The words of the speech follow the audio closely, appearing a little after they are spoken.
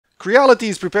Creality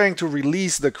is preparing to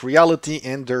release the Creality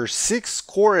Ender 6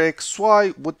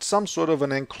 CoreXY with some sort of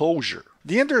an enclosure.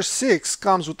 The Ender 6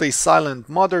 comes with a silent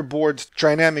motherboard,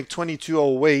 Dynamic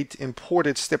 2208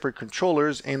 imported stepper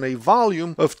controllers, and a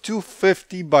volume of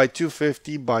 250 by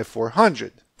 250 by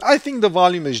 400. I think the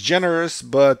volume is generous,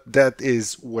 but that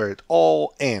is where it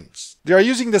all ends. They are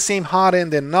using the same hot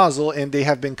end and nozzle, and they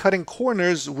have been cutting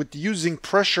corners with using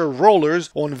pressure rollers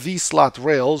on V-slot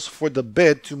rails for the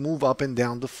bed to move up and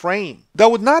down the frame. That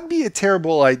would not be a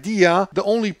terrible idea. The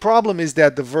only problem is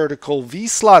that the vertical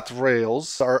V-slot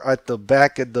rails are at the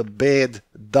back of the bed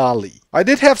dolly. I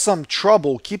did have some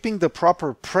trouble keeping the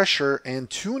proper pressure and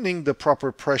tuning the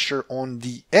proper pressure on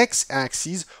the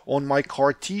X-axis on my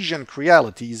Cartesian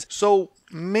Crealities, so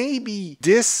maybe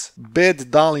this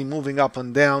bed dolly moving up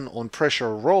and down on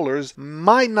pressure rollers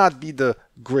might not be the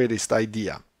greatest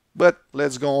idea. But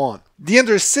let's go on. The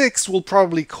Ender 6 will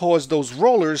probably cause those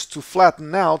rollers to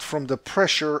flatten out from the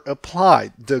pressure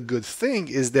applied. The good thing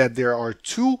is that there are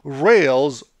 2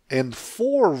 rails and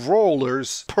 4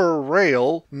 rollers per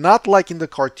rail, not like in the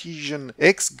Cartesian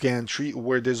X gantry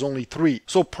where there's only 3.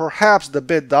 So perhaps the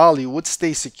bed dolly would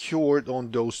stay secured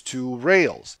on those 2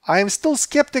 rails. I am still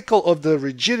skeptical of the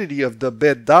rigidity of the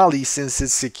bed dolly since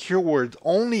it's secured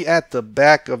only at the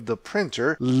back of the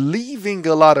printer, leaving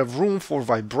a lot of room for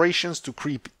vibrations to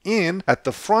creep in at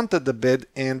the front of the bed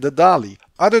and the dolly.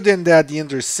 Other than that, the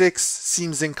Ender 6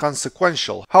 seems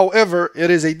inconsequential. However,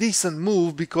 it is a decent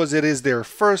move because it is their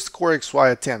first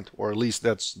CoreXY attempt, or at least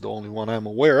that's the only one I'm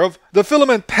aware of. The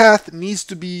filament path needs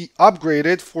to be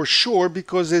upgraded for sure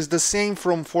because it's the same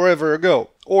from forever ago,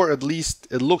 or at least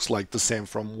it looks like the same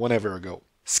from whenever ago.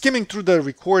 Skimming through the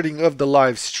recording of the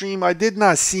live stream, I did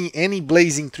not see any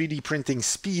blazing 3D printing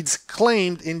speeds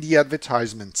claimed in the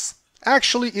advertisements.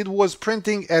 Actually, it was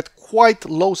printing at quite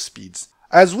low speeds.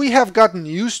 As we have gotten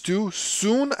used to,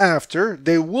 soon after,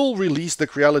 they will release the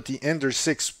Creality Ender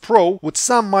 6 Pro with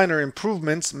some minor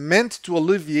improvements meant to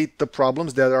alleviate the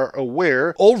problems that are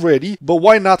aware already, but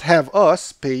why not have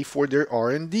us pay for their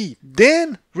R&D?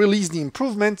 Then release the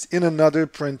improvements in another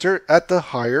printer at a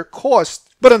higher cost.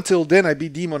 But until then, I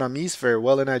bid thee mon amis,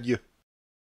 farewell and adieu.